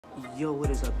Yo, what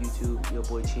is up YouTube? Your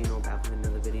boy Chino back with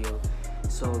another video.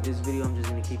 So this video I'm just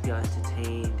gonna keep you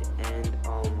entertained, and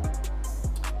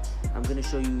I'm gonna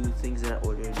show you things that I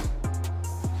ordered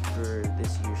for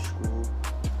this year's school.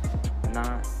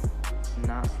 Not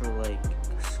for like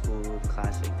school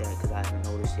class like that, because I haven't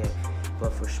noticed yet,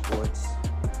 but for sports,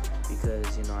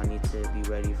 because you know I need to be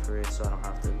ready for it so I don't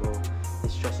have to go.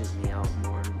 It stresses me out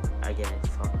more. I get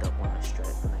fucked up when I get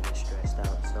stressed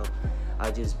out. So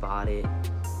I just bought it.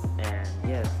 And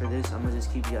yeah, for this, I'm gonna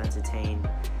just keep you entertained.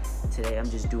 Today, I'm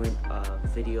just doing a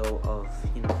video of,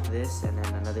 you know, this, and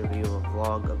then another video, a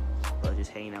vlog of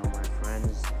just hanging out with my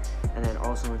friends. And then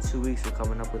also in 2 weeks, we're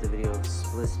coming up with a video of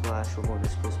Split Splash. We're going to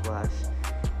Split Splash.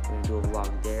 We're gonna do a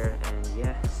vlog there. And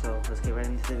yeah, so let's get right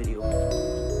into the video.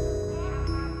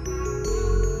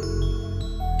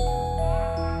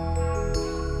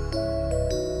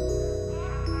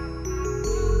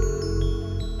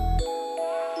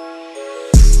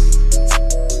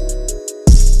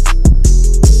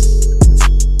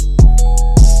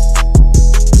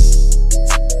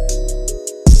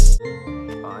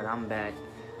 I'm back.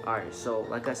 Alright, so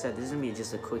like I said, this is gonna be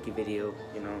just a quickie video,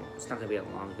 you know, it's not gonna be a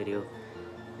long video.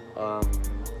 I'm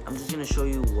just gonna show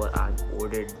you what I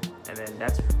ordered, and then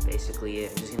that's basically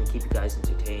it. I'm just gonna keep you guys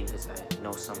entertained, because I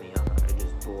know some of y'all are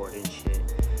just bored and shit.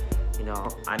 You know,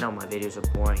 I know my videos are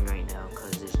boring right now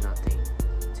because there's nothing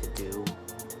to do,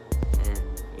 and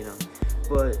you know,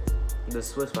 but the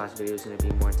Swiss Splash video is gonna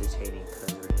be more entertaining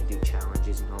because we're gonna do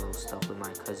challenges and all those stuff with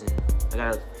my cousin.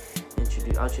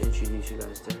 I'll introduce you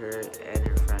guys to her and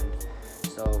her friend.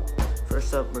 So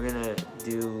first up, we're gonna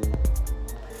do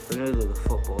the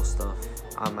football stuff.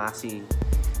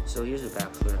 So here's a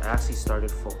backstory. I actually started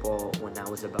football when I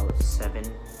was about 7,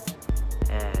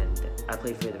 and I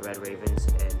played for the Red Ravens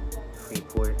in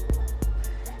Freeport,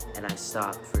 and I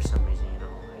stopped for some reason. You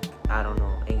know, like, I don't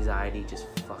know, anxiety just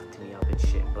fucked me up and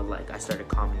shit. But like, I started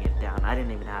calming it down. I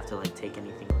didn't even have to like take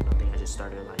anything or nothing. I just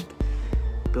started like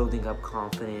building up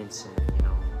confidence and, you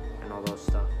know, and all those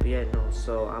stuff. But yeah, no,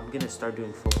 so I'm gonna start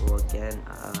doing football again.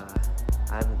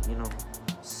 I haven't, you know,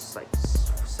 it's like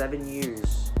 7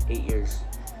 years, 8 years,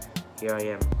 here I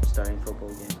am starting football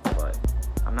again. But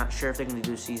I'm not sure if they're gonna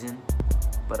do a season,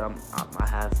 but I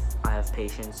have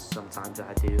patience. Sometimes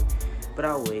I do, but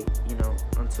I'll wait, you know,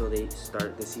 until they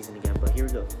start the season again. But here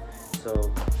we go.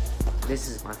 So this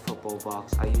is my football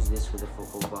box. I use this for the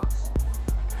football box.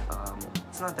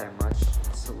 It's not that much,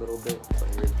 it's a little bit, but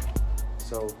here.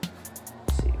 So,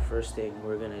 let's see, first thing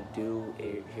we're gonna do,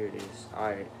 here it is.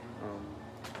 Alright,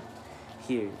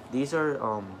 here, these are,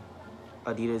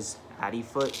 Adidas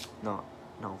Adifoot, no,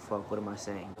 fuck, what am I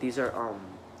saying? These are,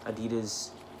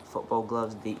 Adidas football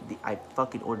gloves. I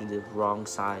fucking ordered the wrong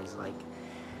size, like,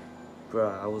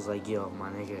 bruh, I was like, yo,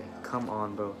 my nigga, come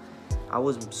on, bro. I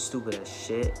was stupid as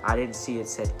shit. I didn't see it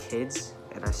said kids,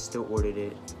 and I still ordered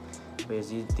it.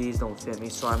 Because these don't fit me,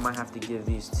 so I might have to give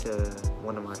these to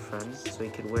one of my friends so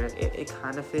he could wear it. It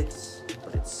kind of fits,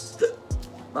 but it's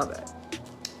not bad.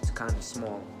 It's kind of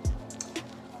small.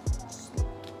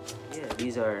 Yeah,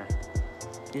 these are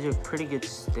pretty good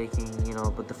sticking, you know.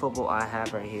 But the football I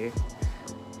have right here,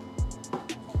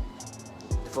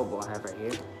 here we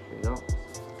go.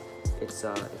 It's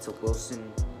a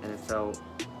Wilson NFL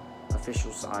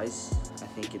official size. I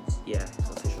think it's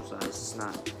official size. It's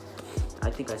not. I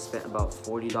think I spent about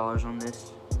 $40 on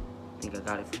this. I think I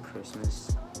got it for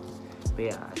Christmas. But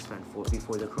yeah, I spent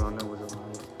before the corona was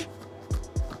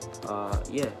alive.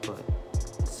 Yeah, but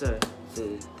it's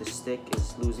the stick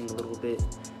is losing a little bit.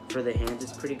 For the hands,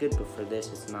 it's pretty good, but for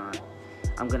this, it's not.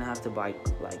 I'm gonna have to buy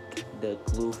like the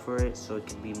glue for it so it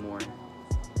can be more,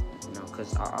 you know,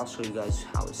 because I'll show you guys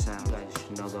how it sounds. You guys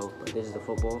should know though. But this is the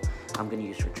football I'm gonna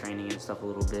use for training and stuff a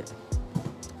little bit.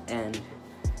 And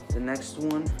the next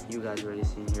one, you guys already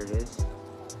seen, here it is.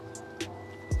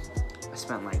 I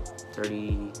spent like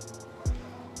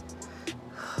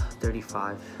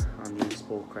 35 on these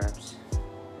bull craps.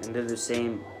 And they're the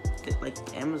same, like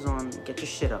Amazon, get your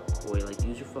shit up, boy, like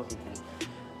use your fucking thing.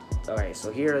 Alright,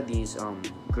 so here are these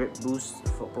Grip Boost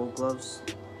football gloves.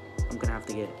 I'm gonna have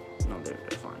to get, no, they're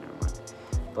fine, never mind.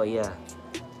 But yeah,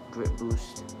 Grip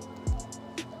Boost.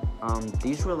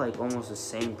 These were like almost the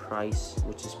same price,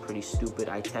 which is pretty stupid.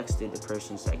 I texted the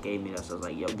person that gave me this. I was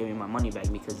like, yo, give me my money back,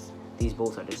 because these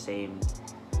both are the same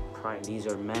price. These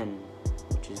are men,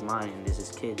 which is mine, and this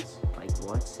is kids. Like,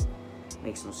 what?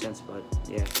 Makes no sense, but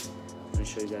yeah. I'm gonna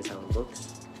show you guys how it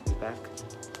looks. Be back.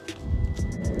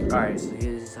 Alright, so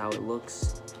here's how it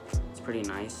looks. It's pretty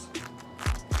nice.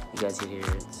 You guys can hear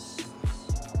it's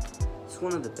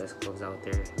one of the best gloves out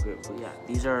there. But yeah,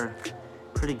 these are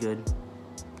pretty good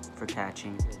for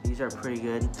catching. These are pretty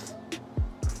good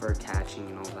for catching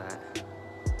and all that.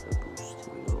 The boost,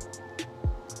 here we go.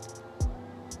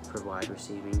 For wide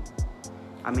receiving.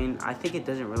 I mean, I think it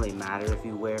doesn't really matter if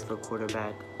you wear it for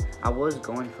quarterback. I was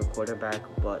going for quarterback,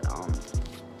 but I'm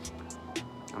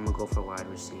gonna go for wide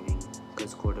receiving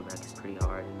because quarterback is pretty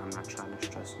hard, and I'm not trying to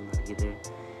stress on that either.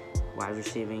 Wide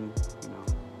receiving, you know,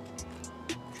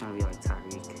 I'm trying to be like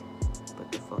Tyreek,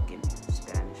 but the fucking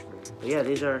Spanish version. But yeah,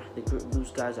 these are the grip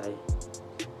boost, guys. I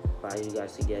advise you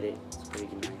guys to get it. It's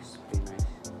pretty nice, pretty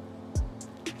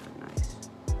nice.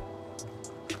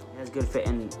 It has good fit,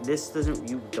 and this doesn't.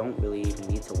 You don't really even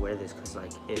need to wear this because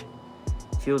like it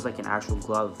feels like an actual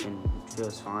glove and it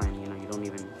feels fine. You know, you don't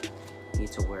even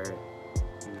need to wear it.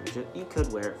 You know, you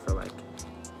could wear it for like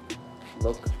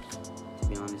look, to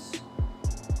be honest,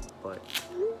 but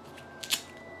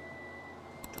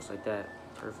just like that,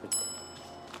 perfect.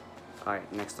 All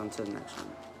right, next on to the next one.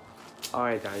 All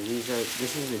right, guys,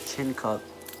 this is the chin cup.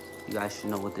 You guys should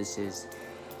know what this is.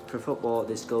 For football,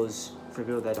 this goes, for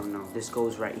people that don't know, this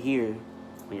goes right here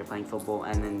when you're playing football,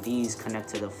 and then these connect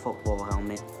to the football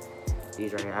helmet.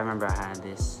 These right here. I remember I had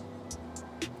this.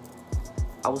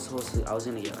 I was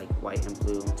gonna get like white and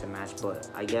blue to match, but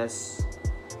I guess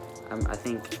I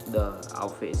think the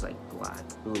outfit is like black,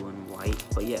 blue, and white.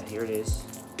 But yeah, here it is.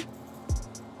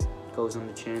 It goes on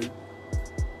the chin.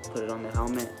 Put it on the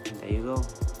helmet, and there you go.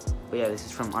 But yeah, this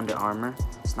is from Under Armour.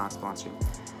 It's not sponsored.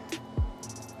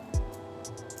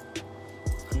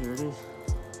 Here it is.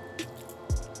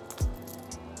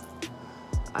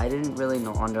 I didn't really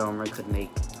know Under Armour could make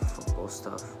football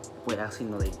stuff. Wait, actually,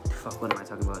 no, fuck, what am I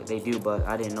talking about? They do, but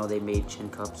I didn't know they made chin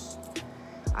cups.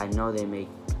 I know they make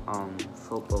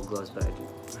football gloves, but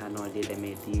I had no idea they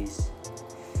made these.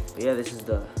 But yeah, this is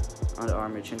the Under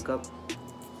Armour chin cup.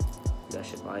 You guys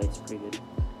should buy it, it's pretty good.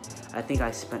 I think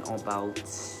I spent about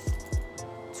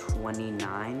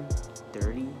 29,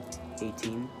 30,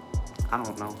 18. I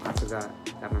don't know, I forgot,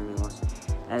 got memory loss.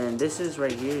 And then this is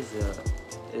right here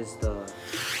is the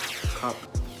cup.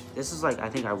 This is like, I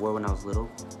think I wore when I was little.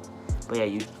 But yeah,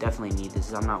 you definitely need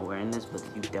this. I'm not wearing this, but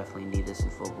you definitely need this in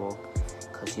football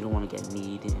because you don't want to get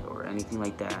kneed or anything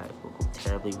like that. It will go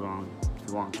terribly wrong if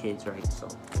you want kids, right? So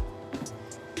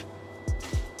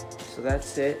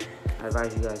that's it. I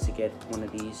advise you guys to get one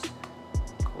of these.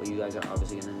 Well, you guys are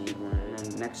obviously gonna need one. And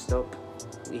then next up,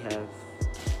 we have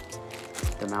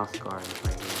the mouth guard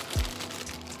right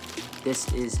here.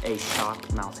 This is a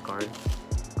shock mouth guard.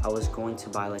 I was going to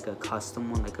buy like a custom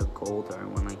one, like a gold or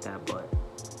one like that, but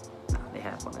nah, they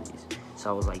have one of these. So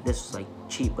I was like, this was like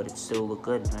cheap, but it still looked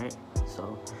good, right?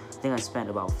 So I think I spent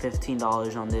about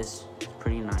 $15 on this. It's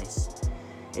pretty nice.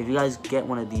 If you guys get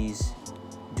one of these,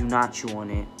 do not chew on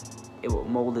it. It will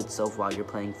mold itself while you're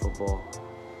playing football.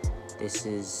 This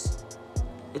is,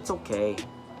 it's okay.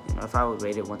 You know, if I would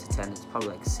rate it 1 to 10, it's probably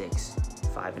like 6,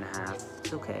 5.5.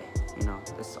 It's okay. You know,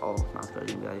 that's all mouth guard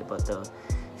gonna be like. But the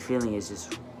feeling is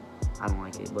just, I don't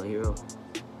like it. But here we go.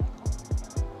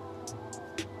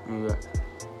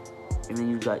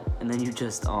 And then you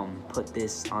just put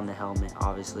this on the helmet,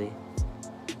 obviously.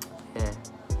 Yeah.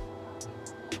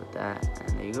 Put that,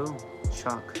 and there you go.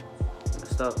 Shock.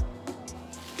 Next up.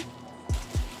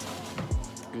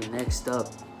 And next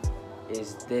up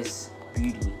is this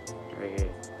beauty right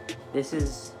here. This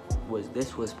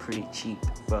was pretty cheap,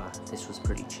 bruh. This was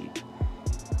pretty cheap.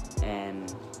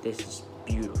 And this is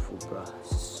beautiful, bruh.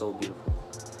 This is so beautiful.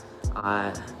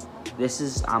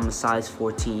 I'm a size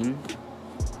 14.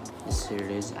 Here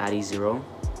it is, Addy Zero.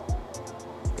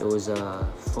 It was a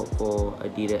football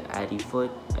Adidas Addy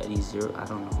Foot, Addy Zero. I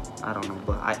don't know,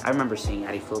 but I remember seeing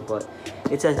Addy Foot, but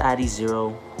it says Addy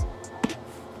Zero.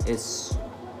 It's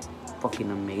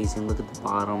fucking amazing. Look at the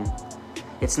bottom.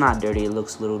 It's not dirty. It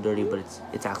looks a little dirty, but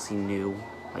it's actually new,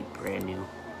 like brand new.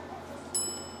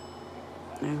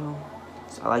 There you go.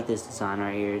 So I like this design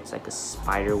right here. It's like a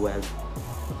spider web,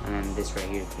 and then this right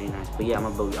here is pretty nice. But yeah,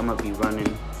 I'm gonna be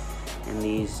running in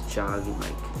these, jogging,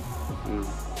 like, you know,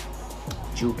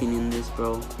 juking in this,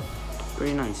 bro.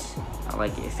 Pretty nice. I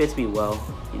like it. It fits me well.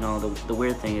 You know, the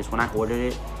weird thing is when I ordered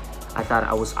it, I thought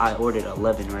I ordered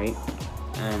 11, right?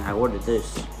 And I ordered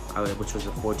this, which was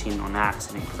a 14 on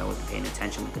accident because I wasn't paying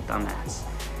attention like a dumbass.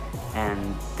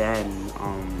 And then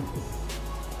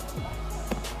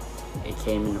it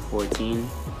came in a 14,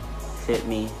 fit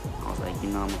me. I was like, you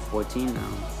know, I'm a 14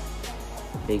 now.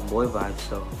 Big boy vibe,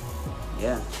 so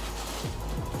yeah.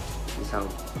 This is how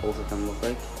both of them look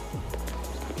like.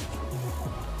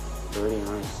 They're really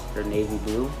nice. They're navy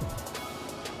blue.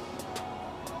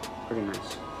 Pretty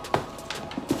nice.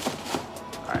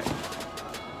 Alright.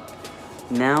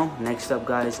 Now, next up,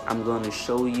 guys, I'm going to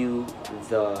show you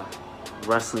the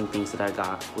wrestling things that I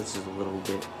got, which is a little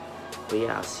bit But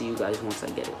yeah, I'll see you guys once I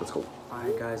get it. Let's go.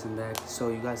 Alright guys, I'm back. So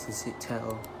you guys can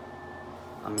tell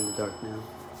I'm in the dark now.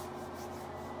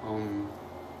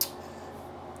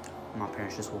 My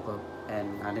parents just woke up,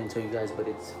 and I didn't tell you guys, but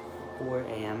it's 4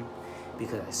 a.m.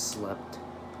 because I slept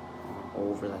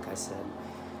over, like I said.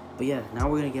 But yeah, now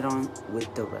we're gonna get on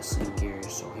with the wrestling gear.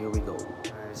 So here we go,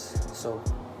 guys. So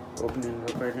opening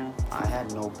it up right now. I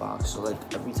had no box, so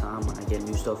like every time when I get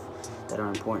new stuff that are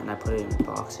important, I put it in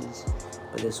boxes.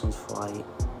 But this one's flight,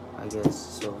 I guess.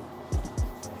 So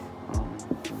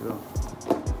here we go.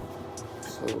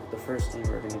 So the first thing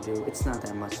we're gonna do, it's not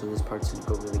that much, so this part's gonna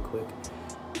go really quick.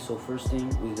 So first thing,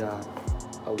 we got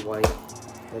a white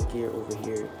headgear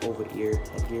over ear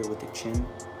headgear with the chin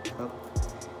cup.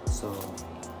 So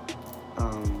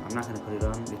I'm not gonna put it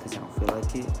on because I don't feel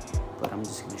like it, but I'm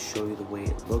just gonna show you the way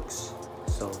it looks.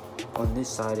 So on this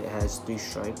side, it has 3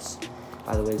 stripes.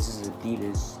 By the way, this is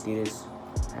Adidas. Adidas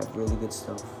have really good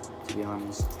stuff, to be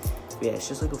honest. But yeah, it's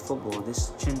just like a football.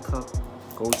 This chin cup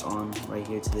goes on right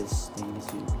here to this thing.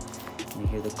 You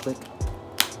hear the click.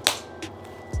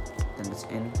 Then it's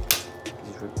in.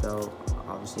 It's ripped out,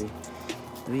 obviously.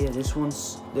 But yeah, this one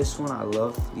I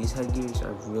love. These headgears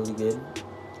are really good.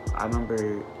 I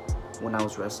remember when I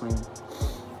was wrestling,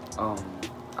 my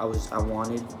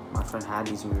friend had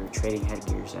these and we were trading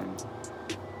headgears, and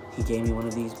he gave me one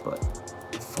of these, but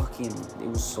it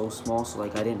was so small, so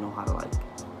like I didn't know how to like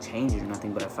change it or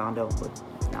nothing, but I found out, but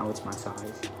now it's my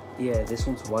size. Yeah, this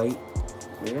one's white.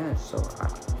 Yeah, so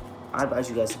I advise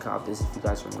you guys to cop this if you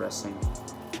guys are wrestling.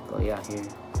 But yeah, here,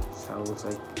 that's how it looks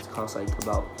like. It costs like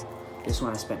about, this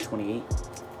one I spent 28.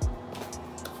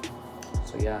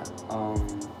 So yeah,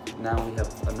 now we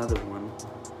have another one,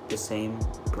 the same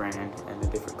brand and a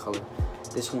different color.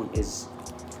 This one is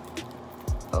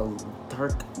a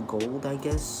dark gold, I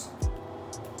guess.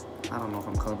 I don't know if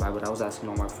I'm colorblind, but I was asking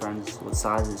all my friends what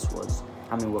size this was.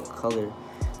 I mean, what color.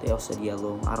 They all said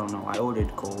yellow. I don't know. I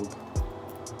ordered gold.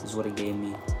 This is what it gave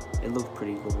me. It looked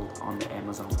pretty gold on the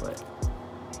Amazon, but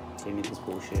it gave me this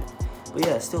bullshit. But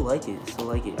yeah, I still like it.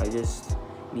 I just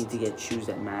need to get shoes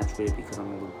that match with it because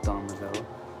I'm gonna look dumb as hell.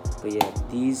 But yeah,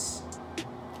 these,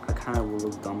 I kind of will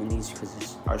look dumb in these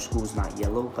because our school's not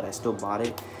yellow, but I still bought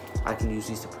it. I can use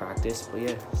these to practice. But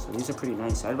yeah, so these are pretty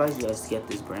nice. I advise you guys to get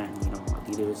this brand, you know,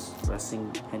 Adidas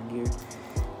wrestling headgear.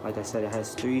 Like I said, it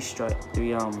has 3 stripes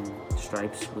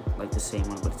with like the same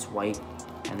one, but it's white,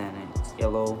 and then it's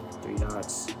yellow, 3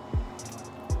 dots.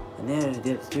 And then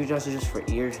the 3 dots are just for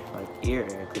ear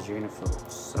air, because you're gonna feel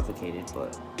suffocated.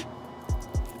 But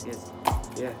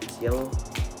yeah, it's yellow,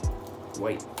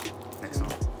 white. Next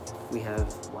one, we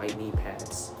have white knee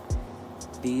pads.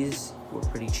 These were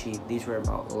pretty cheap. These were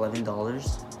about $11,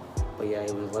 but yeah,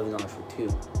 it was $11 for 2.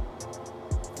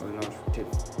 $11 for 2.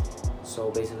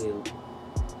 So basically,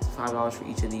 $5 for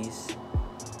each of these.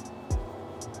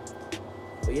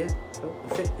 But yeah, so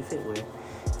it fit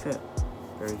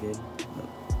very good. Look,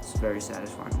 it's very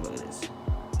satisfying. Look at this.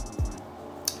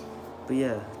 But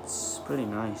yeah, it's pretty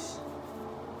nice.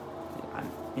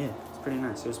 Yeah, it's pretty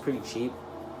nice. It was pretty cheap.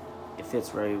 It fits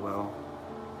very well.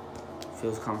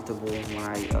 Feels comfortable when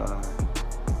I do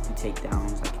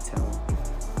takedowns. I can tell.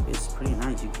 It's pretty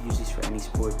nice. You can use these for any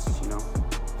sports, you know.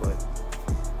 But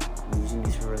I'm using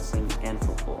these for wrestling and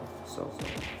football. So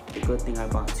the good thing I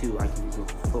bought too, I can use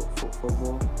it for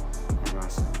football and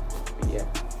wrestling. But yeah,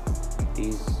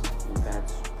 these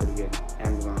pads pretty good.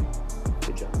 Amazon,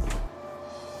 good job.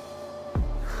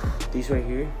 These right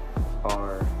here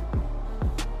are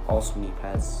also knee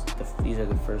pads. These are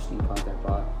the first knee pads I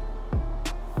bought.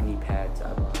 Knee pads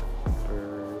I bought for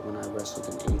when I wrestled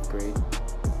in 8th grade.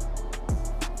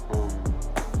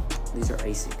 These are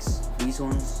Asics. These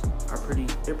ones are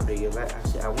they're pretty good.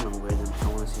 Actually, I want to wear them. I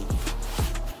want to see.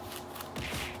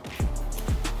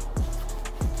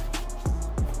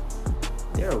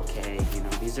 They're okay, you know.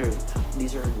 These are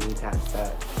knee pads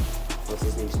that what's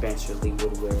his name, Spencer Lee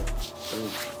would wear.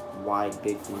 Wide,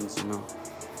 big ones, you know.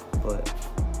 But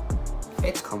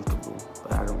it's comfortable,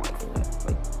 but I don't like that.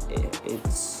 Like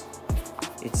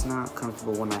it's not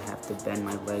comfortable when I have to bend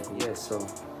my leg. Yeah, so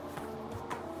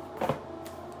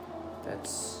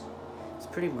that's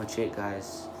pretty much it,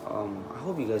 guys. I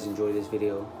hope you guys enjoyed this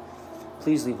video.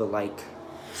 Please leave a like,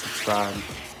 subscribe,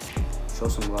 show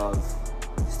some love,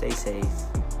 stay safe,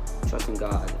 trust in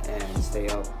God, and stay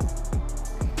up.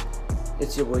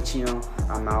 It's your boy Chino.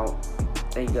 I'm out.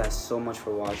 Thank you guys so much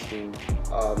for watching.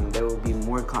 There will be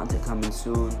more content coming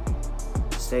soon.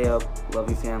 Stay up. Love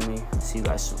your family. See you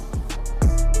guys soon.